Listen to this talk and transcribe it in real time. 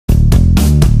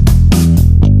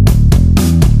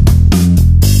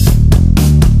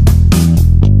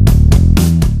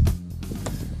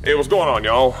what's going on,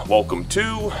 y'all? Welcome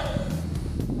to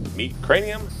Meat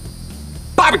Cranium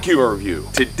Barbecue Review.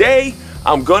 Today,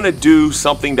 I'm gonna do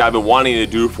something that I've been wanting to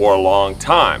do for a long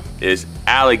time, is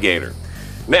alligator.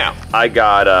 Now, I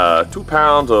got 2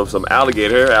 pounds of some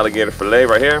alligator fillet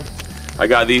right here. I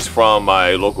got these from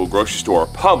my local grocery store,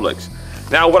 Publix.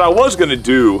 Now, what I was gonna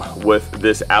do with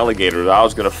this alligator, I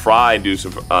was gonna fry and do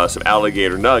some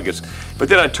alligator nuggets, but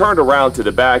then I turned around to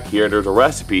the back here, and there's a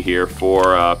recipe here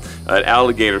for an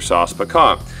alligator sauce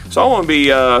piquant. So I'm gonna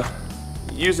be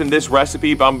using this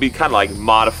recipe, but I'm gonna be kind of like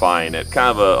modifying it, kind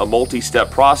of a multi-step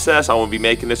process. I'm gonna be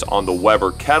making this on the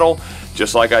Weber Kettle,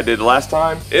 just like I did last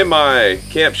time, in my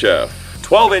Camp Chef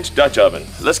 12-inch Dutch oven.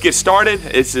 Let's get started.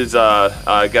 This is,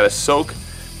 I gotta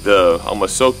I'm gonna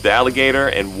soak the alligator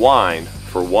in wine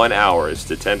for 1 hour is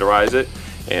to tenderize it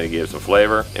and to give some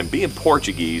flavor. And being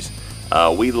Portuguese,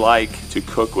 we like to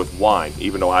cook with wine.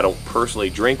 Even though I don't personally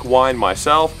drink wine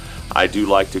myself, I do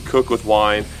like to cook with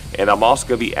wine. And I'm also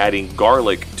gonna be adding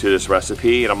garlic to this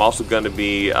recipe, and I'm also gonna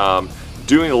be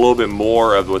doing a little bit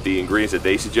more of what the ingredients that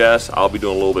they suggest. I'll be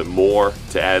doing a little bit more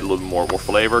to add a little bit more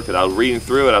flavor, because I was reading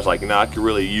through it, I was like, nah, I could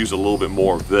really use a little bit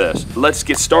more of this. Let's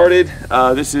get started.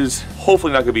 This is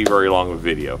hopefully not gonna be very long of a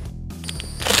video.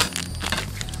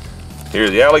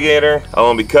 Here's the alligator. I'm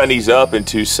gonna be cutting these up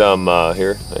into some,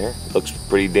 here, looks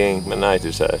pretty dang nice.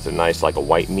 It's a nice, like a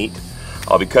white meat.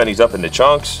 I'll be cutting these up into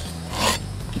chunks.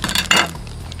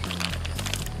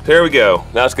 There we go.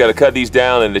 Now it's got to cut these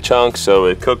down into chunks so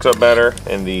it cooks up better.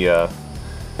 And the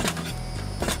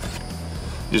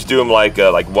just do them like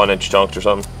 1-inch chunks or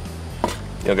something.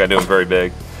 You don't got to do them very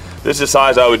big. This is the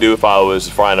size I would do if I was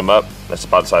frying them up. That's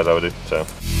about the size I would do. So.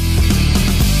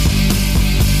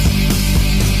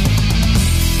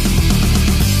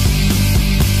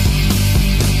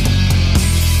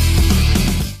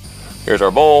 Here's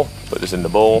our bowl. Put this in the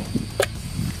bowl.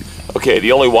 Okay,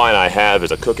 the only wine I have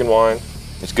is a cooking wine.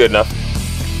 It's good enough.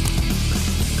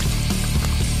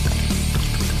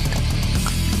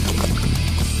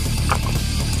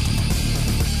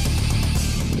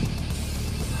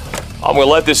 I'm gonna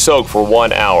let this soak for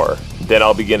 1 hour, then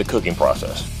I'll begin the cooking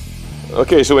process.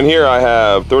 Okay, so in here I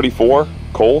have 34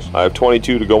 coals. I have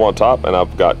 22 to go on top, and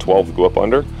I've got 12 to go up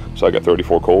under. So I got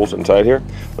 34 coals inside here.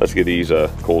 Let's get these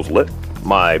coals lit.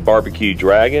 My barbecue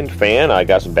dragon fan, I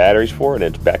got some batteries for it,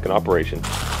 and it's back in operation.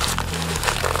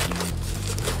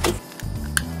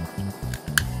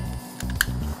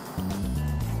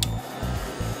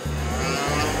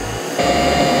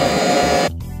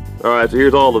 Alright, so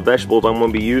here's all the vegetables I'm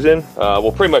going to be using.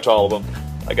 Well, pretty much all of them.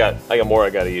 I got more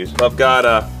I got to use. I've got,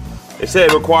 it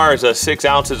said it requires 6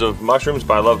 ounces of mushrooms,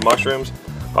 but I love mushrooms.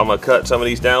 I'm going to cut some of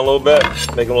these down a little bit,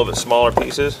 make them a little bit smaller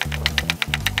pieces.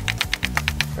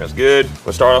 That's good.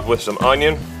 We'll start off with some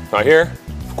onion right here.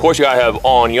 Of course, you gotta have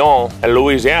onion, a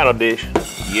Louisiana dish.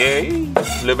 Yay!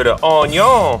 A little bit of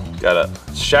onion. Got a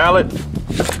shallot.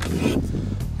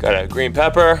 Got a green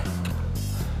pepper.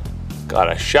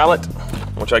 Got a shallot.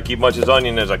 I'm gonna try to keep much as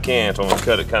onion as I can, so I'm gonna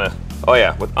cut it kind of. Oh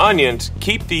yeah, with onions,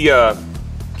 keep the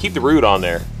root on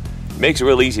there. It makes it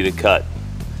real easy to cut.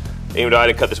 Even though I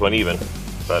didn't cut this one even,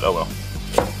 but oh well.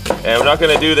 And we're not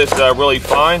gonna do this really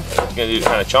fine. We're gonna do it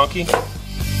kind of chunky.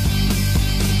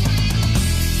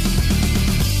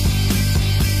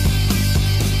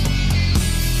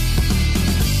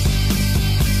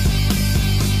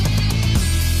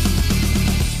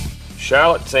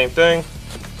 Shallot, same thing.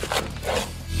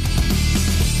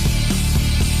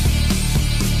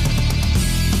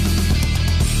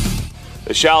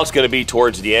 The shallot's gonna be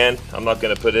towards the end. I'm not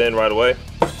gonna put it in right away.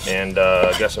 And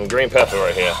got some green pepper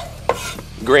right here.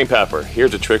 Green pepper,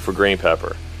 here's a trick for green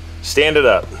pepper. Stand it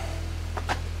up.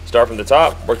 Start from the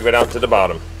top, work your way down to the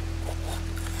bottom.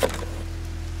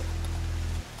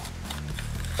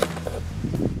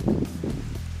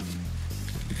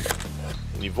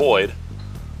 And you void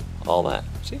all that.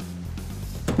 See?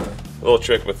 A little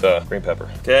trick with green pepper.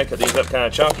 Okay, cut these up kind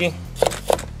of chunky.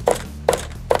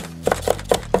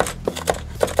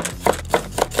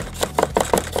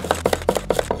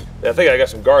 Yeah, I think I got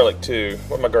some garlic too.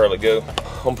 Where'd my garlic go?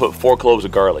 I'm gonna put 4 cloves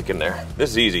of garlic in there. This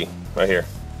is easy, right here.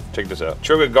 Check this out.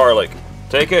 Sugar garlic.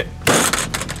 Take it,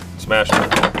 smash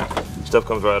it. Stuff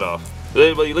comes right off.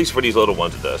 At least for these little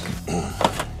ones it does.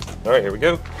 All right, here we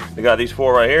go. We got these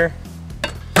 4 right here.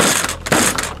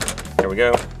 There we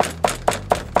go.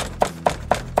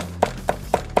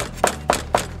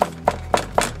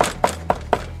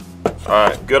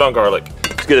 Alright, good on garlic.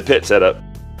 Let's get a pit set up.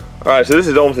 Alright, so this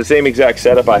is almost the same exact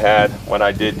setup I had when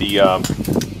I did the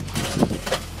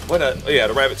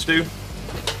the rabbit stew.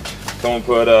 So I'm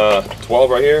gonna put 12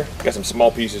 right here. Got some small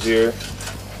pieces here.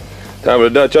 Time for the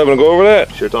Dutch oven to go over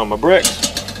that. Shit's on my bricks.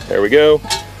 There we go.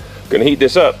 Gonna heat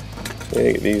this up.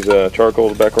 Okay, get these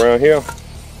charcoals back around here.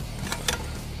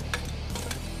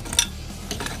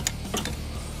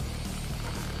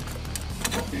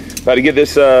 About to get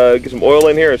this, get some oil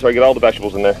in here so I get all the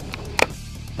vegetables in there.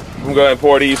 I'm gonna go ahead and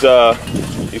pour these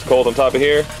coals on top of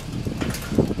here.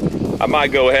 I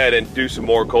might go ahead and do some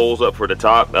more coals up for the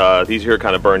top. These here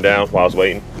kind of burned down while I was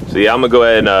waiting. So yeah, I'm gonna go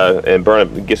ahead and burn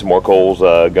it, get some more coals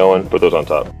going, put those on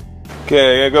top.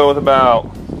 Okay, I'm gonna go with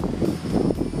about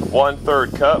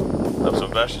 1/3 cup of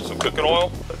some cooking oil.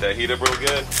 Let that heat up real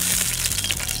good.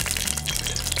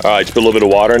 All right, just put a little bit of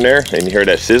water in there, and you hear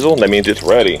that sizzle. That means it's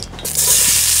ready.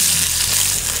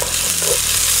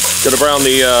 Gonna brown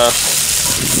the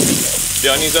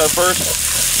onions up first.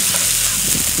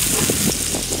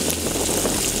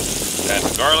 Add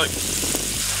some garlic,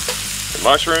 some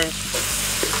mushrooms.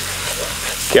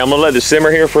 Okay, I'm gonna let this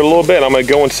simmer here for a little bit. I'm gonna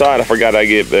go inside. I forgot I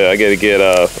gotta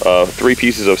get 3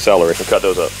 pieces of celery and cut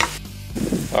those up.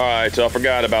 All right, so I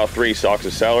forgot about 3 stalks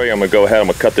of celery. I'm gonna go ahead, I'm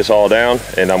gonna cut this all down,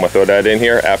 and I'm gonna throw that in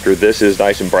here after this is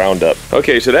nice and browned up.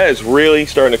 Okay, so that is really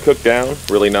starting to cook down,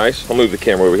 really nice. I'll move the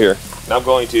camera over here. Now I'm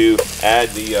going to add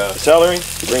the celery,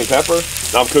 the green pepper.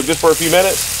 Now I'm cook this for a few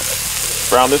minutes,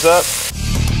 brown this up.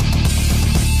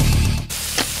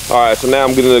 All right, so now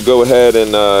I'm gonna go ahead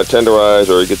and tenderize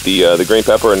or get the green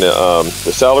pepper and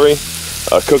the celery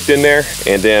cooked in there,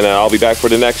 and then I'll be back for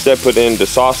the next step, put in the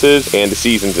sauces and the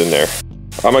seasons in there.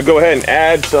 I'm gonna go ahead and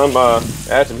add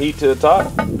some heat to the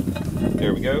top.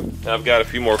 There we go. Now I've got a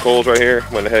few more coals right here.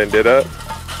 Went ahead and did up.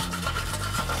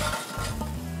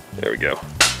 There we go.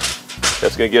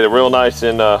 That's gonna get it real nice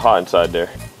and hot inside there.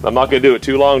 I'm not gonna do it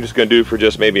too long, just gonna do it for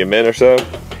just maybe a minute or so.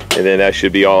 And then that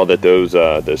should be all that those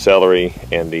the celery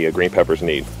and the green peppers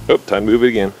need. Oh, time to move it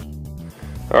again.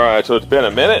 All right, so it's been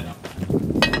a minute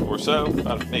or so,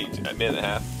 about maybe a minute and a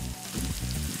half.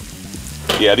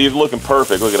 Yeah, these are looking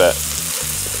perfect, look at that.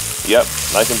 Yep,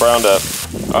 nice and browned up.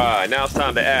 All right, now it's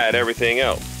time to add everything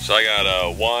else. So I got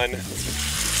one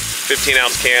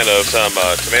 15-ounce can of some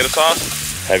tomato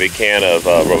sauce, heavy can of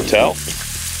Rotel.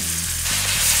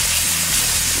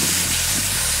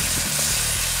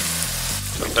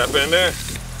 Some pepper in there.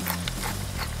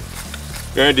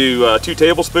 We're gonna do 2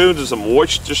 tablespoons of some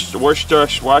Worcestershire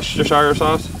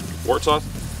sauce, wort sauce.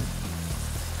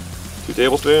 2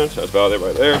 tablespoons, that's about it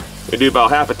right there. We do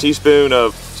about half a teaspoon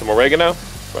of some oregano,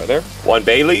 right there. 1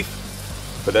 bay leaf,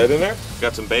 put that in there.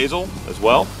 Got some basil as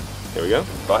well. Here we go.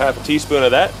 About half a teaspoon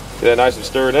of that. Get that nice and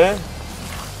stirred in.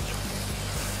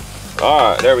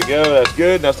 All right, there we go, that's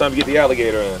good. Now it's time to get the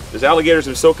alligator in. This alligator's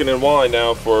been soaking in wine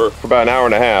now for about an hour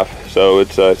and a half. So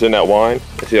it's in that wine.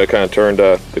 You see how it kind of turned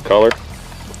the color?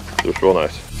 It looks real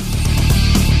nice.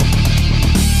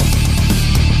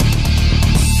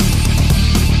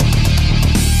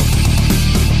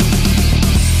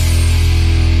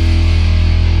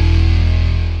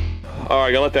 All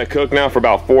right, gonna let that cook now for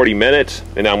about 40 minutes.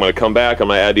 And now I'm gonna come back, I'm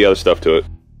gonna add the other stuff to it.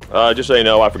 Just so you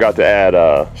know, I forgot to add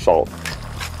salt.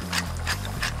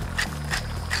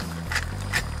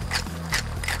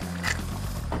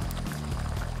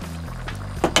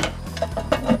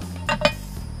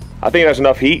 I think that's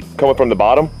enough heat coming from the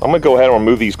bottom. I'm gonna go ahead and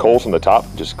remove these coals from the top,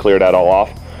 just clear that all off,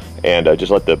 and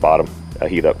just let the bottom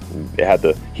heat up. It had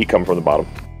the heat coming from the bottom.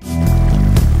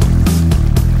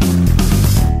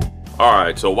 All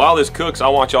right, so while this cooks, I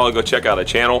want y'all to go check out a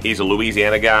channel. He's a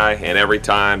Louisiana guy, and every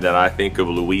time that I think of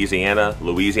Louisiana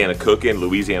cooking,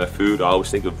 Louisiana food, I always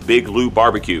think of Big Lou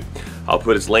Barbecue. I'll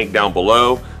put his link down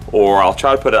below, or I'll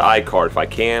try to put an iCard if I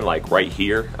can, like right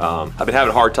here. I've been having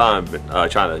a hard time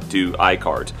trying to do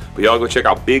iCards, but y'all go check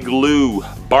out Big Lou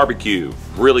Barbecue,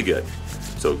 really good.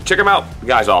 So check him out, the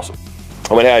guy's awesome.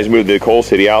 I'm gonna just move the coals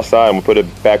to the outside. I'm gonna put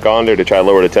it back on there to try to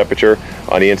lower the temperature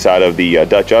on the inside of the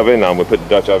Dutch oven. I'm gonna put the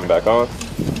Dutch oven back on.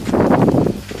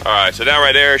 All right, so now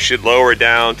right there should lower it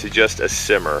down to just a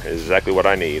simmer, is exactly what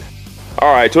I need.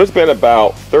 All right, so it's been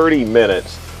about 30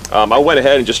 minutes. I went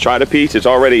ahead and just tried a piece. It's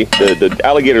already, the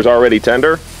alligator's already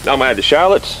tender. Now I'm gonna add the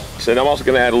shallots. And I'm also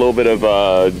gonna add a little bit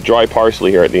of dry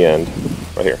parsley here at the end.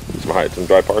 Right here, some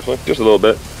dry parsley, just a little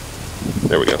bit.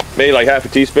 There we go. Maybe like half a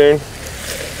teaspoon.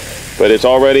 But it's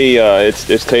already, it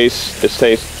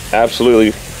tastes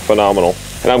absolutely phenomenal.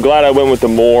 And I'm glad I went with the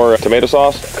more tomato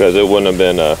sauce, because it wouldn't have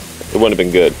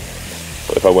been good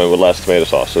if I went with less tomato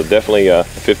sauce. So definitely a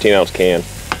 15-ounce can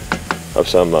of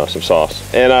some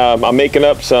sauce. And I'm making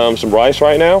up some rice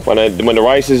right now. When the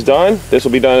rice is done, this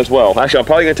will be done as well. Actually, I'm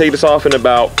probably gonna take this off in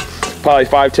about probably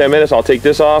 5-10 minutes. I'll take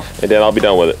this off, and then I'll be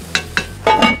done with it.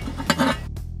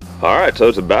 All right, so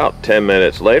it's about 10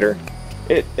 minutes later.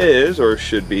 It is, or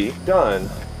should be, done.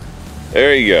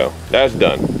 There you go, that's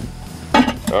done.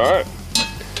 All right,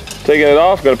 Taking it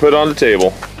off, gonna put it on the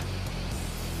table.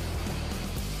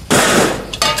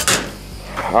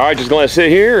 All right, just gonna let it sit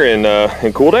here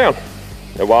and cool down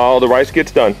while the rice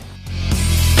gets done.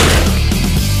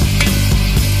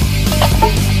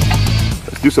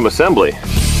 Let's do some assembly.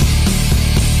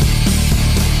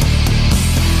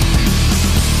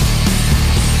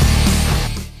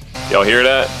 Y'all hear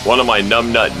that? One of my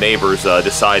numbnut neighbors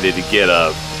decided to get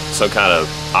some kind of,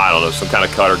 I don't know, some kind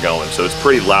of cutter going, so it's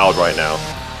pretty loud right now.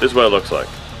 This is what it looks like.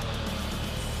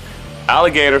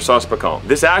 Alligator sauce piquant.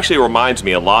 This actually reminds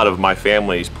me a lot of my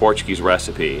family's Portuguese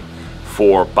recipe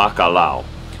for bacalhau.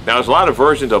 Now there's a lot of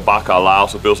versions of bacalhau,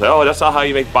 so people say, oh, that's not how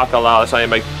you make bacalhau, that's how you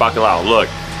make bacalhau. Look,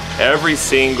 every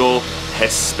single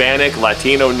Hispanic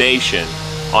Latino nation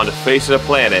on the face of the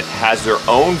planet has their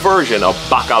own version of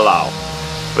bacalhau.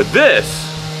 But this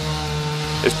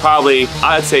is probably,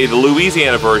 I'd say, the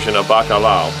Louisiana version of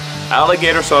bacalhau.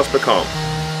 Alligator sauce piquant.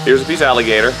 Here's a piece of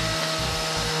alligator.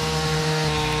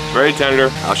 Very tender.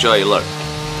 I'll show you, look.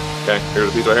 Okay, here's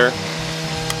a piece right here.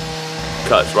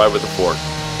 Cuts right with the fork.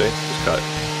 See, just cut.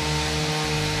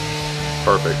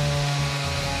 Perfect.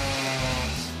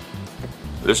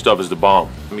 This stuff is the bomb.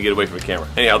 Let me get away from the camera.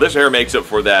 Anyhow, this here makes up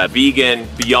for that vegan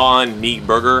Beyond Meat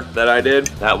burger that I did.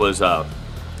 That was,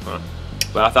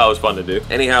 but I thought it was fun to do.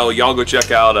 Anyhow, y'all go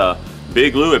check out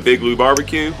Big Lou at Big Lou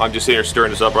Barbecue. I'm just sitting here stirring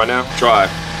this up right now. Try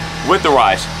with the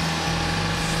rice.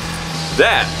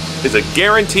 That is a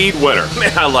guaranteed winner.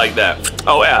 Man, I like that.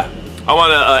 Oh yeah, I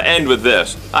want to end with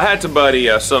this. I had somebody,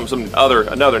 another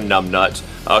numbnuts,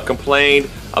 complained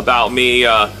about me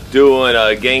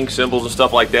doing gang symbols and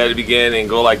stuff like that at the beginning and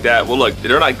go like that. Well, look,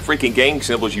 they're not freaking gang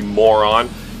symbols, you moron.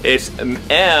 It's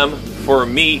M for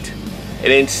meat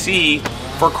and then C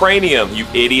for cranium, you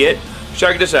idiot.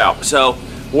 Check this out. So,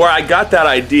 where I got that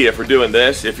idea for doing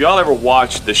this, if y'all ever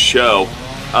watched the show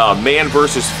Man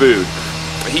vs. Food,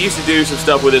 he used to do some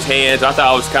stuff with his hands. I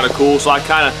thought it was kind of cool, so I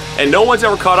kind of, and no one's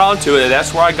ever caught on to it, and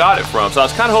that's where I got it from. So I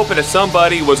was kind of hoping that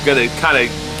somebody was going to kind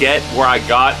of get where I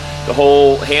got the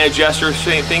whole hand gesture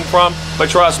thing from. But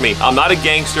trust me, I'm not a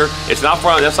gangster. It's not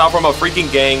from, that's not from a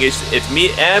freaking gang. It's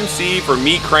me, MC for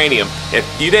meat cranium. If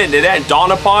you didn't, did that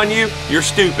dawn upon you, you're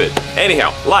stupid.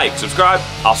 Anyhow, like, subscribe.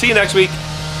 I'll see you next week.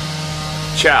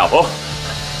 Ciao.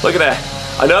 Oh, look at that.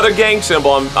 Another gang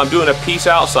symbol. I'm doing a peace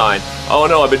out sign. Oh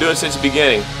no, I've been doing it since the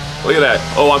beginning. Look at that.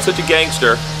 Oh, I'm such a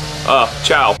gangster.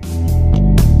 Ciao.